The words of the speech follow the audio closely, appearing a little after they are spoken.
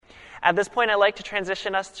At this point, I'd like to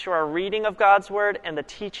transition us to our reading of God's Word and the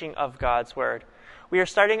teaching of God's Word. We are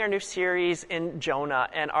starting our new series in Jonah,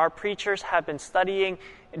 and our preachers have been studying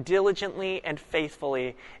diligently and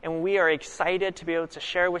faithfully, and we are excited to be able to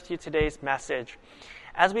share with you today's message.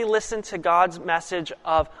 As we listen to God's message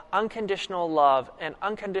of unconditional love and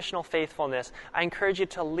unconditional faithfulness, I encourage you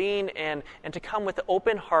to lean in and to come with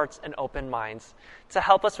open hearts and open minds. To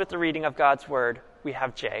help us with the reading of God's Word, we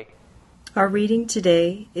have Jay. Our reading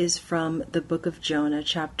today is from the book of Jonah,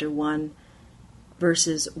 chapter 1,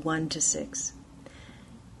 verses 1 to 6.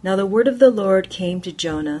 Now the word of the Lord came to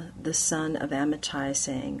Jonah, the son of Amittai,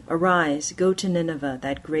 saying, Arise, go to Nineveh,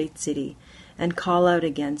 that great city, and call out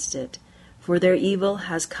against it, for their evil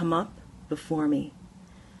has come up before me.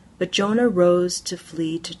 But Jonah rose to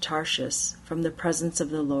flee to Tarshish from the presence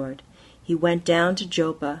of the Lord. He went down to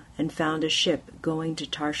Joppa and found a ship going to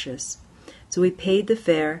Tarshish. So he paid the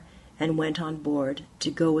fare and went on board to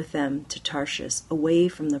go with them to Tarshish, away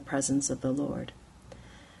from the presence of the Lord.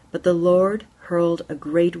 But the Lord hurled a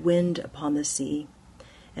great wind upon the sea,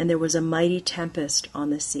 and there was a mighty tempest on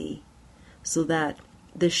the sea, so that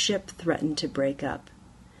the ship threatened to break up.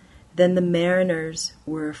 Then the mariners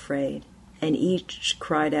were afraid, and each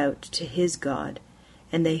cried out to his God,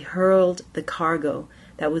 and they hurled the cargo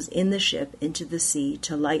that was in the ship into the sea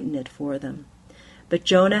to lighten it for them. But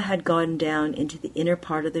Jonah had gone down into the inner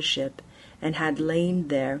part of the ship, and had lain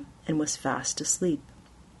there, and was fast asleep.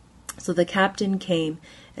 So the captain came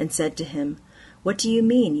and said to him, What do you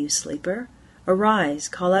mean, you sleeper? Arise,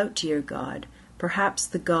 call out to your God. Perhaps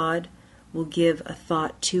the God will give a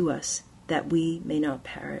thought to us, that we may not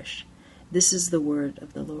perish. This is the word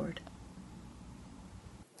of the Lord.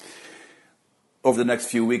 Over the next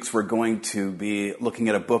few weeks, we're going to be looking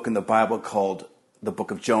at a book in the Bible called the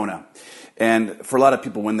Book of Jonah. And for a lot of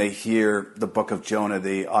people, when they hear the Book of Jonah,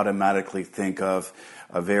 they automatically think of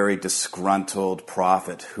a very disgruntled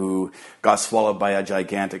prophet who got swallowed by a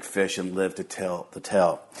gigantic fish and lived to tell the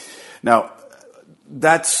tale. Now,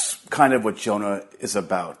 that's kind of what Jonah is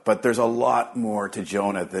about, but there's a lot more to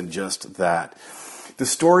Jonah than just that. The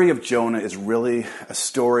story of Jonah is really a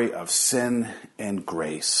story of sin and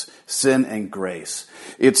grace. Sin and grace.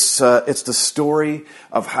 It's the story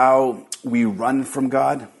of how we run from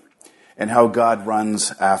God and how God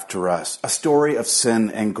runs after us. A story of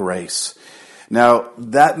sin and grace. Now,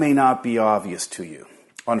 that may not be obvious to you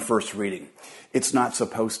on first reading. It's not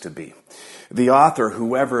supposed to be. The author,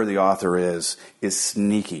 whoever the author is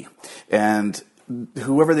sneaky. And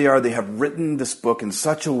whoever they are, they have written this book in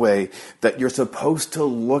such a way that you're supposed to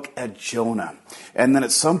look at Jonah. And then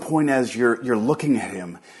at some point as you're looking at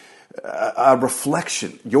him,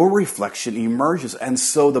 your reflection emerges. And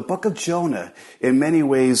so the book of Jonah, in many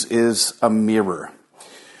ways, is a mirror.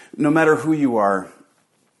 No matter who you are,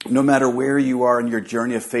 no matter where you are in your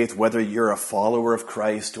journey of faith, whether you're a follower of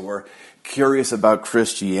Christ or curious about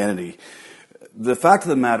Christianity, the fact of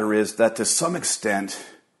the matter is that to some extent,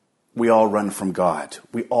 we all run from God.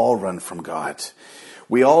 We all run from God.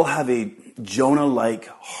 We all have a Jonah-like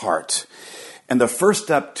heart. And the first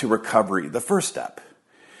step to recovery,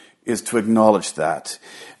 is to acknowledge that.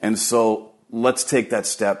 And so let's take that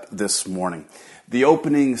step this morning. The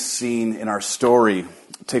opening scene in our story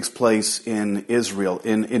takes place in Israel,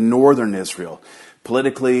 in northern Israel.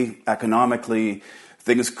 Politically, economically,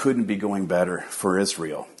 things couldn't be going better for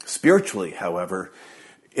Israel. Spiritually, however,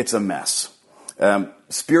 it's a mess.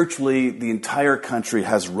 Spiritually, the entire country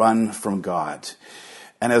has run from God.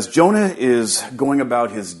 And as Jonah is going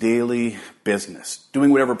about his daily business,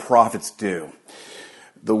 doing whatever prophets do,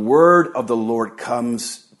 the word of the Lord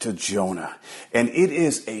comes to Jonah. And it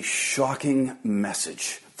is a shocking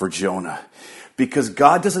message for Jonah. Because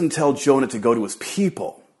God doesn't tell Jonah to go to his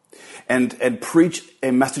people and preach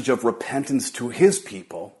a message of repentance to his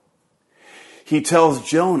people. He tells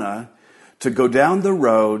Jonah to go down the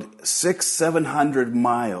road 600-700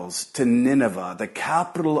 miles to Nineveh, the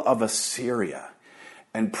capital of Assyria,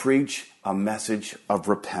 and preach a message of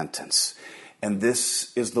repentance. And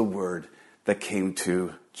this is the word that came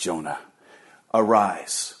to Jonah.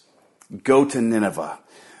 Arise, go to Nineveh,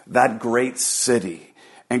 that great city,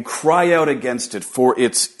 and cry out against it, for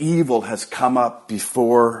its evil has come up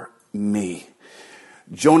before me.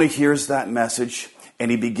 Jonah hears that message, and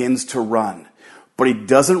he begins to run. But he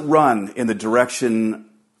doesn't run in the direction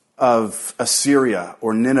of Assyria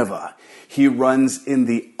or Nineveh. He runs in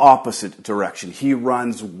the opposite direction. He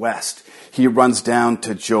runs west. He runs down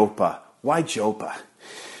to Joppa. Why Joppa?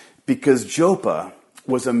 Because Joppa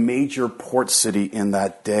was a major port city in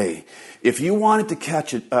that day. If you wanted to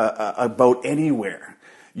catch a boat anywhere,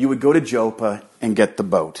 you would go to Joppa and get the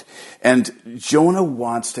boat. And Jonah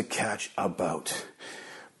wants to catch a boat.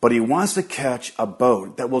 but he wants to catch a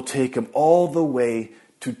boat that will take him all the way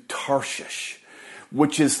to Tarshish,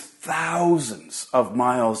 which is thousands of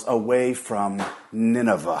miles away from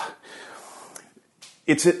Nineveh.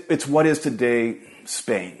 It's what is today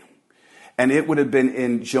Spain. And it would have been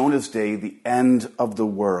in Jonah's day the end of the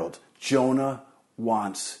world. Jonah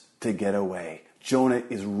wants to get away. Jonah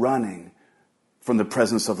is running from the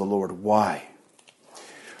presence of the Lord. Why?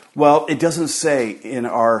 Well, it doesn't say in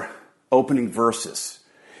our opening verses.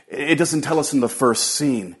 It doesn't tell us in the first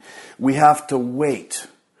scene. We have to wait.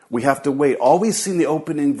 We have to wait. All we see in the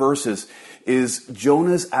opening verses is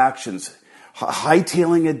Jonah's actions,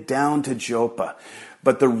 hightailing it down to Joppa.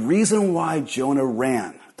 But the reason why Jonah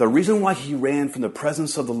ran, the reason why he ran from the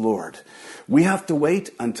presence of the Lord, we have to wait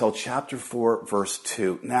until chapter 4, verse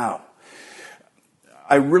 2. Now,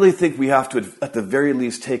 I really think we have to, at the very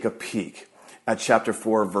least, take a peek at chapter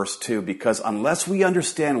 4, verse 2, because unless we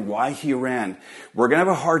understand why he ran, we're going to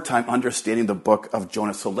have a hard time understanding the book of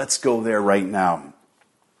Jonah. So let's go there right now.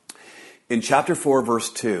 In chapter 4,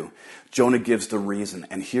 verse 2, Jonah gives the reason,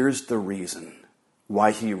 and here's the reason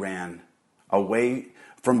why he ran away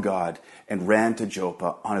from God and ran to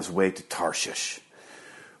Joppa on his way to Tarshish.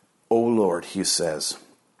 "O Lord," he says,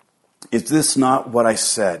 "is this not what I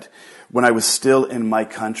said when I was still in my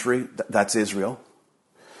country?" That's Israel.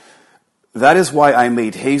 "That is why I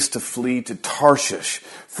made haste to flee to Tarshish,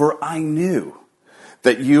 for I knew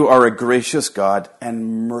that you are a gracious God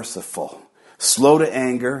and merciful, slow to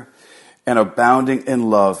anger and abounding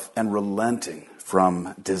in love and relenting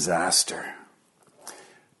from disaster."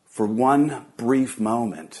 For one brief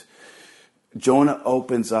moment, Jonah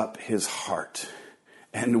opens up his heart.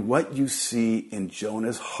 And what you see in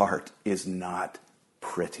Jonah's heart is not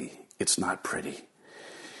pretty. It's not pretty.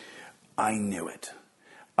 I knew it.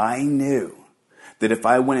 I knew that if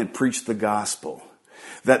I went and preached the gospel,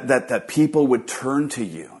 that people would turn to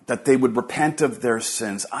you, that they would repent of their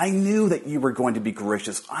sins. I knew that you were going to be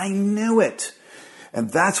gracious. I knew it. And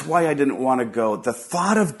that's why I didn't want to go. The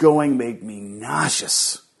thought of going made me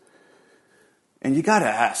nauseous. And you got to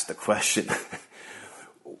ask the question,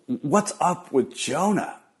 what's up with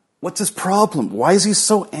Jonah? What's his problem? Why is he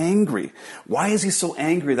so angry? Why is he so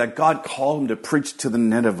angry that God called him to preach to the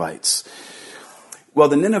Ninevites? Well,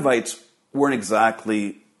 the Ninevites weren't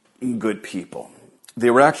exactly good people. They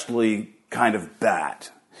were actually kind of bad.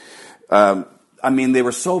 They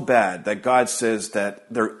were so bad that God says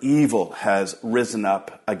that their evil has risen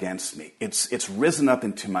up against me. It's risen up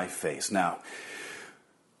into my face. Now,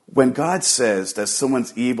 when God says that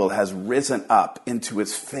someone's evil has risen up into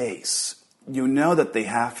his face, you know that they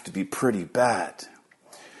have to be pretty bad.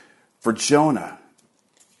 For Jonah,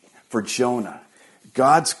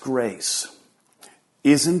 God's grace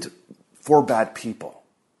isn't for bad people.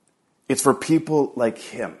 It's for people like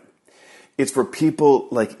him. It's for people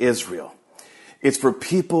like Israel. It's for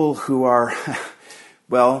people who are,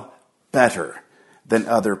 better than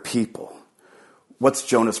other people. What's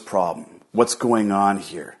Jonah's problem? What's going on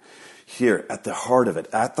here? Here, at the heart of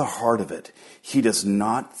it, he does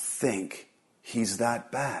not think he's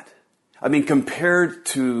that bad. Compared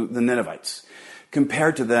to the Ninevites,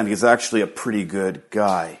 compared to them, he's actually a pretty good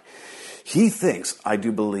guy. He thinks, I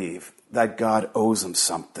do believe, that God owes him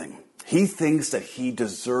something. He thinks that he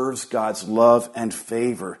deserves God's love and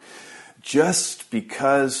favor just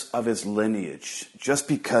because of his lineage, just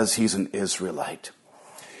because he's an Israelite.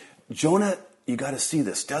 Jonah, you got to see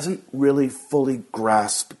this, doesn't really fully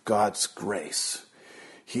grasp God's grace.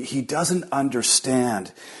 He doesn't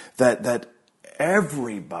understand that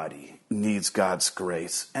everybody needs God's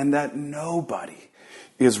grace and that nobody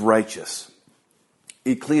is righteous.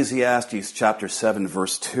 Ecclesiastes chapter 7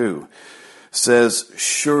 verse 2 says,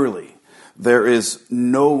 "Surely there is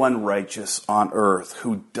no one righteous on earth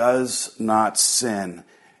who does not sin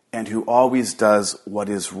and who always does what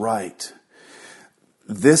is right."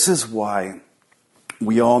 This is why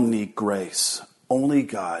we all need grace. Only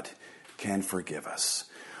God can forgive us.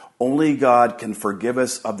 Only God can forgive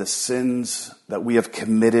us of the sins that we have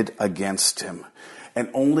committed against him. And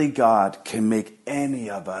only God can make any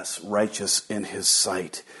of us righteous in his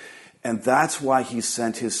sight. And that's why he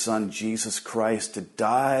sent his son, Jesus Christ, to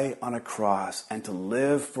die on a cross and to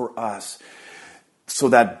live for us, so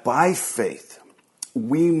that by faith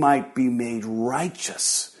we might be made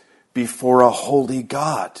righteous before a holy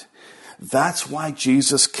God. That's why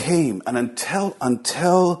Jesus came. And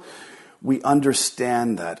until we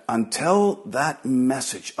understand that, until that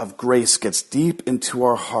message of grace gets deep into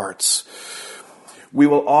our hearts, we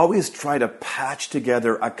will always try to patch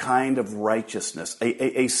together a kind of righteousness,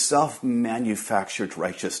 a self-manufactured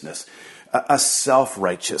righteousness, a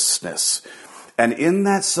self-righteousness. And in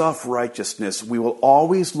that self-righteousness, we will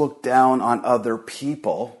always look down on other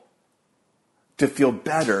people to feel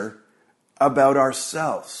better about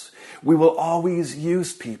ourselves. We will always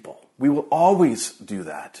use people. We will always do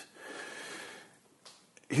that.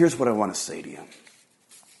 Here's what I want to say to you.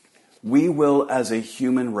 We will, as a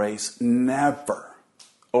human race, never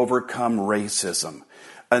overcome racism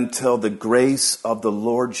until the grace of the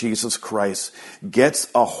Lord Jesus Christ gets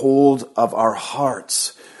a hold of our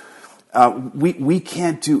hearts. We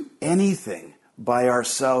can't do anything by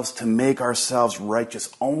ourselves to make ourselves righteous.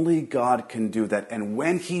 Only God can do that. And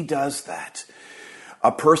when He does that,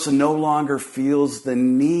 a person no longer feels the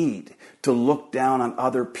need to look down on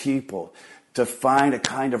other people to find a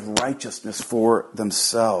kind of righteousness for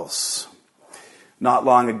themselves. Not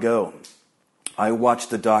long ago, I watched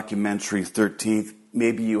the documentary 13th.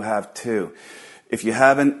 Maybe you have too. If you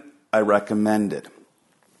haven't, I recommend it.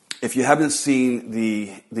 If you haven't seen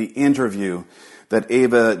the interview that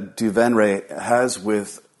Ava DuVernay has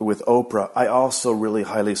with Oprah, I also really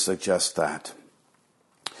highly suggest that.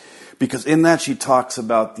 Because in that she talks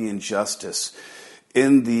about the injustice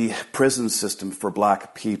in the prison system for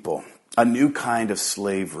black people. A new kind of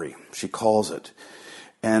slavery, she calls it.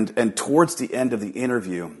 And towards the end of the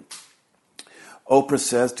interview, Oprah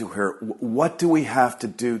says to her, what do we have to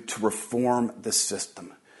do to reform the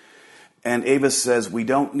system? And Ava says, we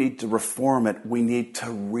don't need to reform it, we need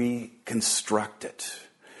to reconstruct it.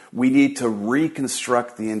 We need to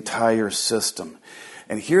reconstruct the entire system.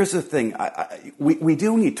 And here's the thing, we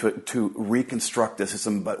do need to reconstruct the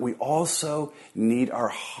system, but we also need our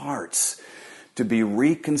hearts to be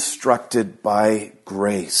reconstructed by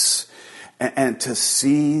grace and to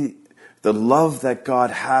see the love that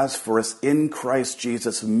God has for us in Christ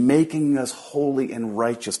Jesus, making us holy and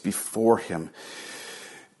righteous before Him.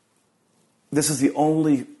 This is the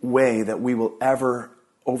only way that we will ever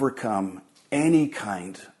overcome any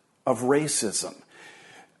kind of racism.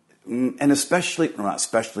 And especially, not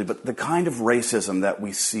especially, but the kind of racism that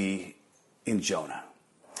we see in Jonah.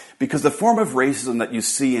 Because the form of racism that you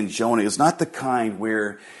see in Jonah is not the kind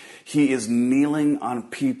where he is kneeling on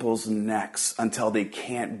people's necks until they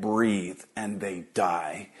can't breathe and they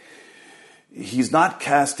die. He's not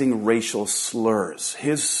casting racial slurs.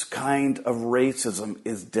 His kind of racism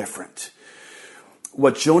is different.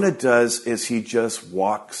 What Jonah does is he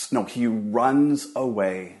runs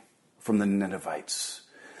away from the Ninevites.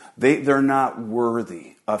 They're not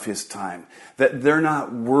worthy of his time. That they're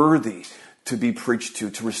not worthy to be preached to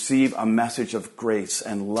receive a message of grace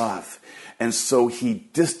and love. And so he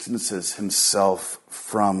distances himself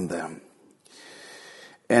from them.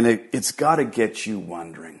 And it's got to get you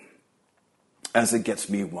wondering, as it gets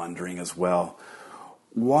me wondering as well,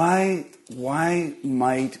 why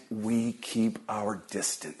might we keep our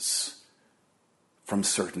distance from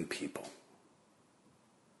certain people?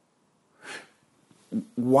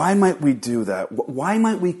 Why might we do that? Why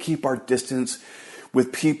might we keep our distance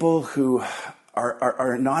with people who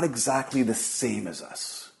are not exactly the same as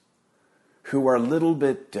us, who are a little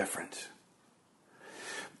bit different?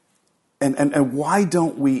 And why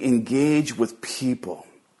don't we engage with people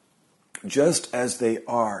just as they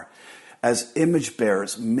are, as image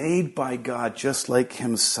bearers made by God just like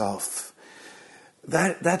Himself?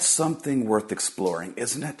 That's something worth exploring,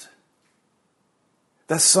 isn't it?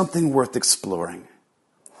 That's something worth exploring.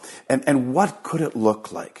 And what could it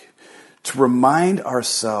look like to remind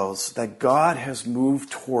ourselves that God has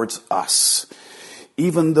moved towards us,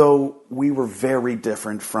 even though we were very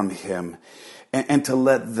different from Him, and to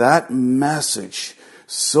let that message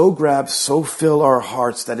so fill our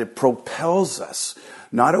hearts that it propels us,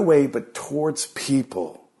 not away, but towards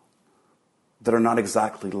people that are not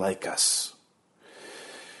exactly like us.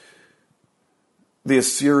 The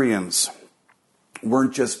Assyrians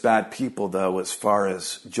weren't just bad people, though, as far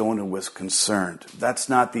as Jonah was concerned. That's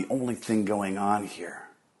not the only thing going on here.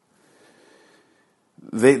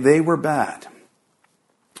 They were bad.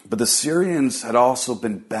 But the Syrians had also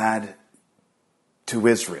been bad to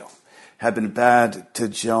Israel, had been bad to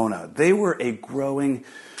Jonah. They were a growing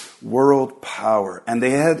world power, and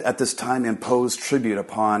they had at this time imposed tribute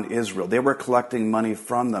upon Israel. They were collecting money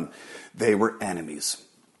from them. They were enemies.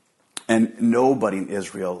 And nobody in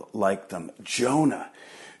Israel liked them. Jonah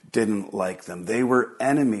didn't like them. They were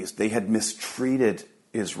enemies. They had mistreated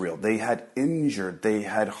Israel. They had injured, they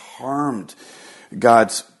had harmed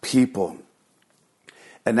God's people.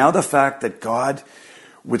 And now the fact that God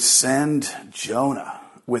would send Jonah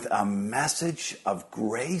with a message of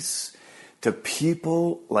grace to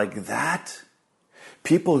people like that,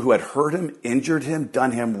 people who had hurt him, injured him,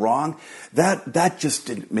 done him wrong, that just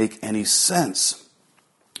didn't make any sense.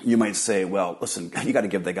 You might say, well, listen, you got to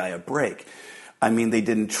give the guy a break. I mean, they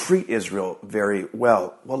didn't treat Israel very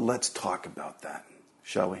well. Well, let's talk about that,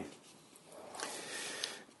 shall we?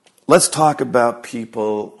 Let's talk about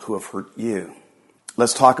people who have hurt you.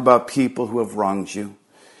 Let's talk about people who have wronged you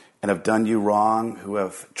and have done you wrong, who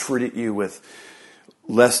have treated you with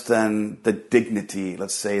less than the dignity,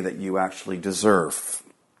 let's say, that you actually deserve.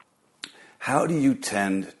 How do you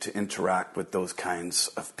tend to interact with those kinds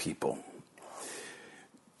of people?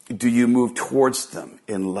 Do you move towards them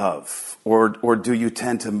in love? Or do you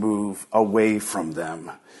tend to move away from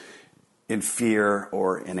them in fear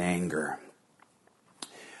or in anger?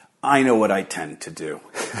 I know what I tend to do.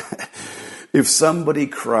 If somebody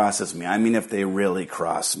crosses me, I mean if they really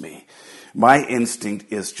cross me, my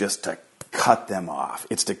instinct is just to cut them off.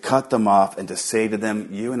 It's to cut them off and to say to them,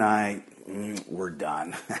 you and I, we're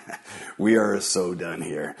done. We are so done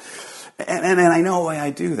here. And I know why I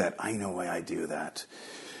do that.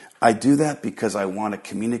 I do that because I want to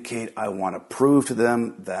communicate. I want to prove to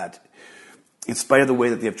them that in spite of the way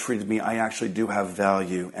that they have treated me, I actually do have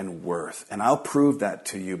value and worth. And I'll prove that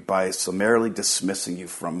to you by summarily dismissing you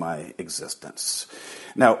from my existence.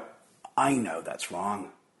 Now, I know that's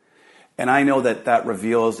wrong. And I know that that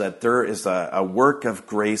reveals that there is a work of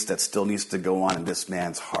grace that still needs to go on in this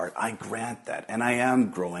man's heart. I grant that. And I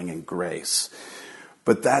am growing in grace.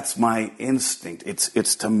 But that's my instinct.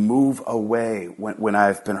 It's to move away when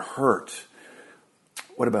I've been hurt.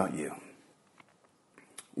 What about you?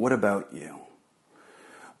 What about you?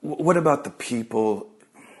 What about the people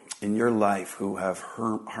in your life who have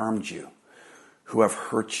harmed you, who have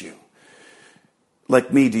hurt you?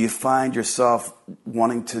 Like me, do you find yourself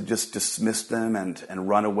wanting to just dismiss them and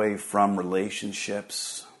run away from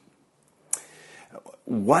relationships?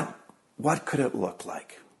 What could it look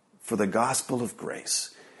like for the gospel of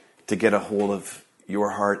grace to get a hold of your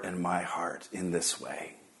heart and my heart in this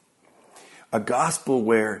way? A gospel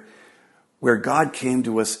where God came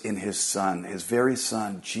to us in his Son, his very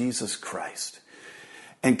Son, Jesus Christ,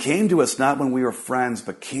 and came to us not when we were friends,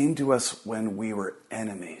 but came to us when we were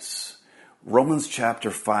enemies. Romans chapter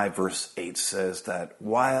 5 verse 8 says that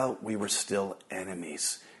while we were still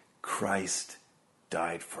enemies, Christ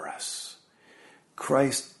died for us.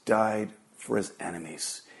 Christ died for his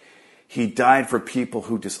enemies. He died for people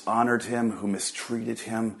who dishonored him, who mistreated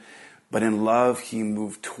him, but in love he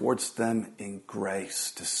moved towards them in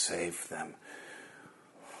grace to save them.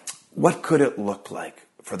 What could it look like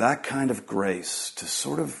for that kind of grace to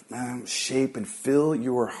sort of shape and fill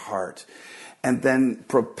your heart and then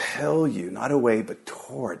propel you, not away, but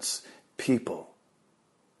towards people,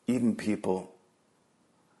 even people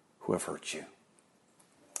who have hurt you?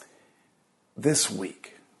 This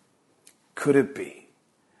week, could it be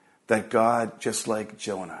that God, just like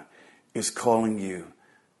Jonah, is calling you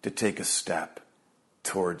to take a step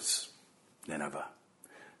towards Nineveh,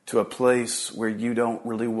 to a place where you don't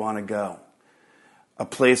really want to go, a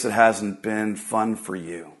place that hasn't been fun for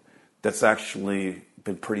you, that's actually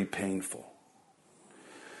been pretty painful?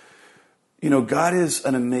 You know, God is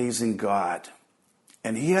an amazing God,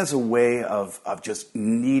 and he has a way of just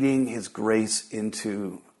kneading his grace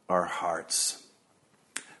into our hearts.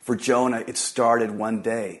 For Jonah, it started one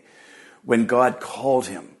day when God called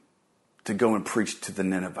him to go and preach to the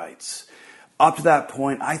Ninevites. Up to that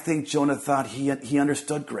point, I think Jonah thought he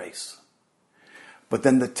understood grace. But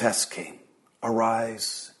then the test came.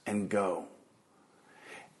 Arise and go.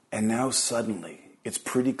 And now suddenly, it's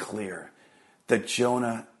pretty clear that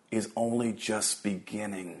Jonah is only just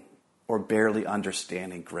beginning or barely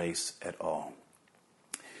understanding grace at all.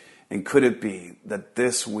 And could it be that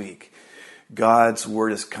this week, God's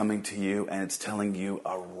word is coming to you and it's telling you,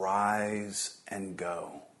 arise and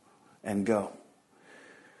go. And go.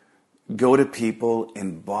 Go to people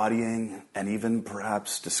embodying and even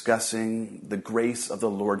perhaps discussing the grace of the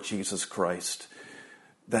Lord Jesus Christ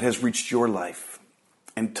that has reached your life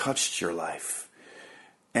and touched your life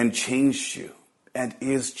and changed you and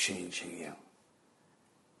is changing you.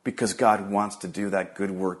 Because God wants to do that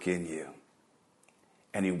good work in you.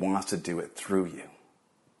 And he wants to do it through you.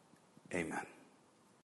 Amen.